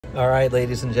All right,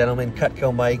 ladies and gentlemen,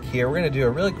 Cutco Mike here. We're going to do a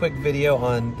really quick video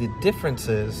on the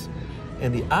differences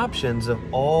and the options of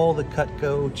all the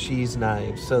Cutco cheese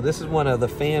knives. So this is one of the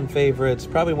fan favorites,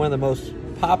 probably one of the most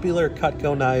popular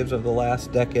Cutco knives of the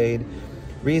last decade.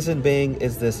 Reason being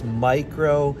is this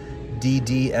micro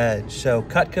DD edge. So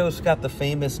Cutco's got the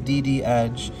famous DD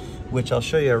edge, which I'll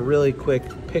show you a really quick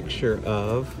picture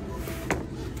of.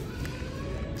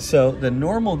 So the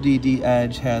normal DD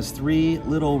edge has 3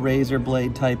 little razor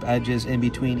blade type edges in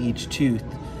between each tooth.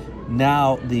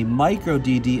 Now the micro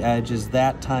DD edge is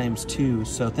that times 2.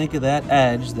 So think of that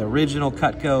edge, the original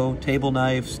Cutco table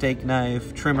knife, steak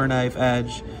knife, trimmer knife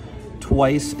edge,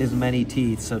 twice as many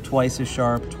teeth. So twice as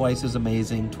sharp, twice as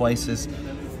amazing, twice as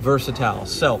versatile.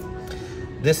 So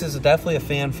this is definitely a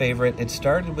fan favorite. It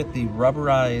started with the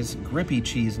rubberized grippy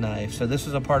cheese knife. So this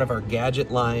was a part of our gadget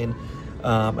line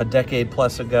a decade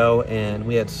plus ago, and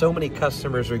we had so many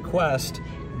customers request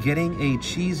getting a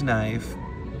cheese knife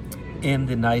in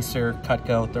the nicer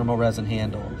Cutco thermal resin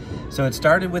handle. So it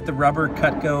started with the rubber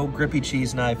Cutco grippy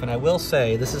cheese knife, and I will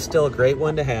say this is still a great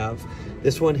one to have.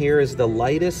 This one here is the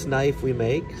lightest knife we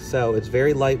make, so it's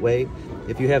very lightweight.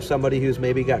 If you have somebody who's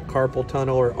maybe got carpal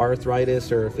tunnel or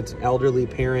arthritis, or if it's an elderly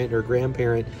parent or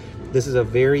grandparent, this is a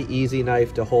very easy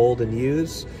knife to hold and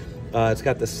use. It's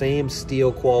got the same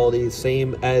steel quality,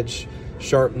 same edge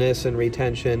sharpness and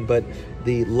retention, but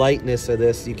the lightness of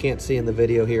this, you can't see in the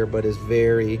video here, but is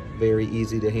very, very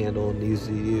easy to handle and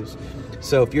easy to use.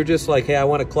 So if you're just like, hey, I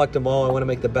want to collect them all, I want to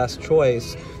make the best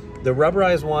choice, the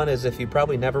rubberized one is if you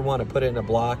probably never want to put it in a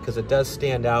block, because it does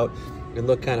stand out and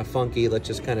look kind of funky. Let's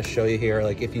just kind of show you here,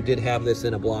 like if you did have this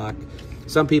in a block.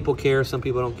 Some people care, some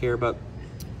people don't care, but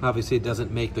obviously it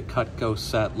doesn't make the Cutco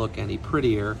set look any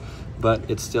prettier,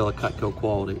 but it's still a Cutco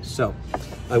quality. So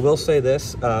I will say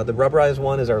this, the rubberized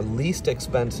one is our least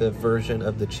expensive version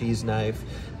of the cheese knife,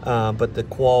 but the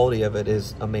quality of it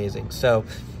is amazing. So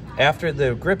after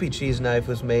the grippy cheese knife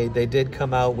was made, they did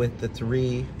come out with the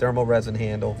 3 thermal resin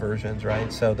handle versions,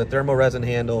 right? So the thermal resin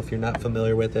handle, if you're not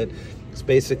familiar with it, it's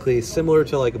basically similar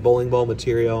to like a bowling ball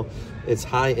material. It's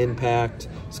high impact.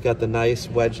 It's got the nice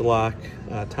wedge lock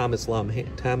Thomas Lamb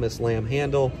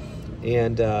handle,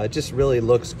 and it just really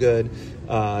looks good.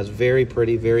 It's very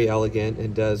pretty, very elegant,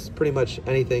 and does pretty much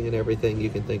anything and everything you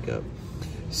can think of.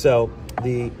 So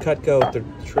the Cutco, the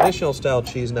traditional style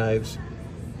cheese knives,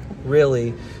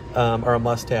 really are a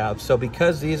must-have. So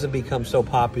because these have become so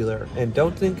popular, and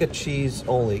don't think of cheese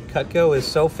only, Cutco is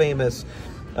so famous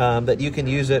that you can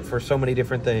use it for so many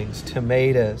different things: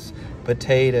 tomatoes,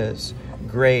 potatoes,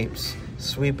 grapes,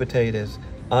 sweet potatoes,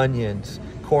 onions,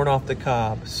 corn off the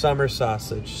cob, summer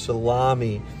sausage,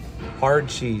 salami, hard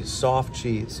cheese, soft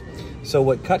cheese. So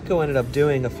what Cutco ended up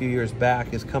doing a few years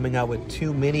back is coming out with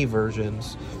 2 mini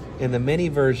versions, and the mini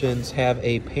versions have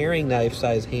a paring knife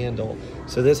size handle.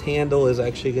 So this handle is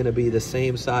actually going to be the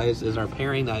same size as our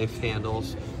paring knife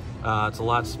handles. It's a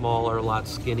lot smaller, a lot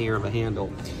skinnier of a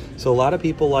handle. So a lot of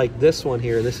people like this one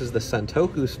here. This is the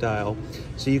Sentoku style.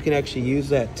 So you can actually use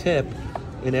that tip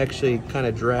and actually kind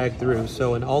of drag through.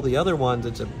 So in all the other ones,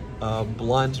 it's a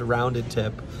blunt, rounded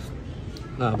tip.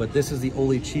 But this is the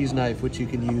Olean cheese knife, which you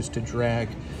can use to drag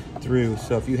through.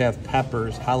 So if you have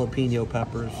peppers, jalapeno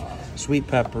peppers, sweet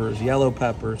peppers, yellow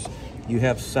peppers, you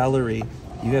have celery,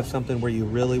 you have something where you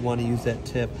really want to use that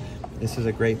tip, this is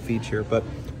a great feature. But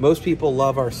most people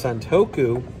love our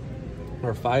Sentoku,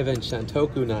 our 5-inch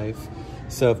Sentoku knife.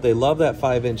 So if they love that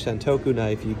 5-inch Sentoku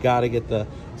knife, you got to get the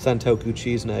Sentoku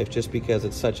cheese knife, just because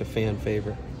it's such a fan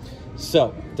favorite.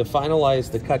 So to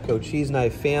finalize the Cutco cheese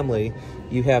knife family,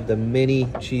 you have the mini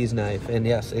cheese knife. And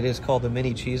yes, it is called the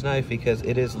mini cheese knife because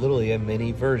it is literally a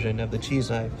mini version of the cheese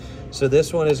knife. So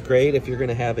this one is great if you're going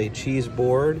to have a cheese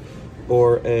board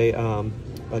or a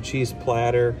cheese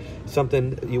platter,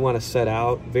 something you want to set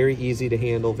out. Very easy to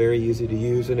handle, very easy to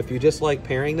use. And if you just like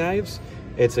paring knives,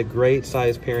 it's a great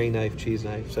size paring knife, cheese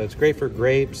knife. So it's great for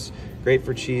grapes, great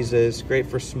for cheeses, great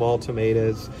for small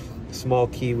tomatoes, small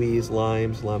kiwis,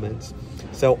 limes, lemons.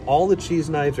 So all the cheese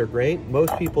knives are great.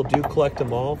 Most people do collect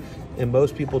them all, and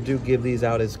most people do give these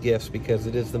out as gifts because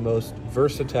it is the most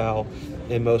versatile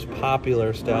and most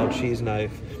popular style cheese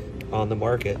knife on the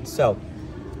market. So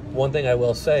one thing I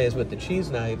will say is with the cheese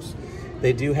knives,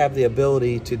 they do have the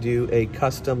ability to do a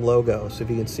custom logo. So if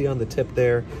you can see on the tip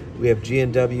there, we have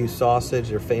G&W Sausage.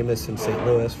 They're famous in St.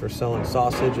 Louis for selling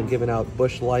sausage and giving out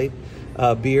Busch Light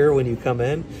beer when you come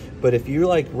in. But if you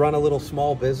like run a little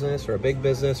small business or a big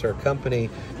business or a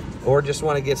company, or just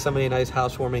want to get somebody a nice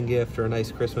housewarming gift or a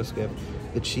nice Christmas gift,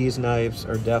 the cheese knives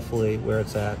are definitely where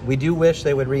it's at. We do wish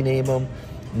they would rename them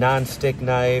non-stick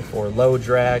knife or low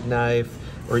drag knife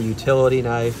or utility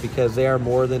knife, because they are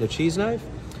more than a cheese knife.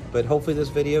 but hopefully this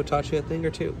video taught you a thing or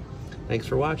two. Thanks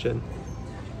for watching.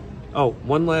 Oh,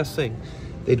 one last thing.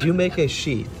 They do make a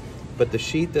sheath, but the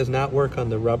sheath does not work on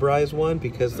the rubberized one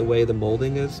because the way the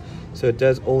molding is. So it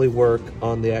does only work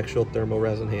on the actual thermal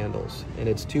resin handles, and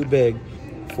it's too big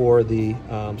for the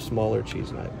smaller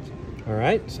cheese knives. All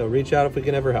right, so reach out if we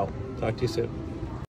can ever help. Talk to you soon.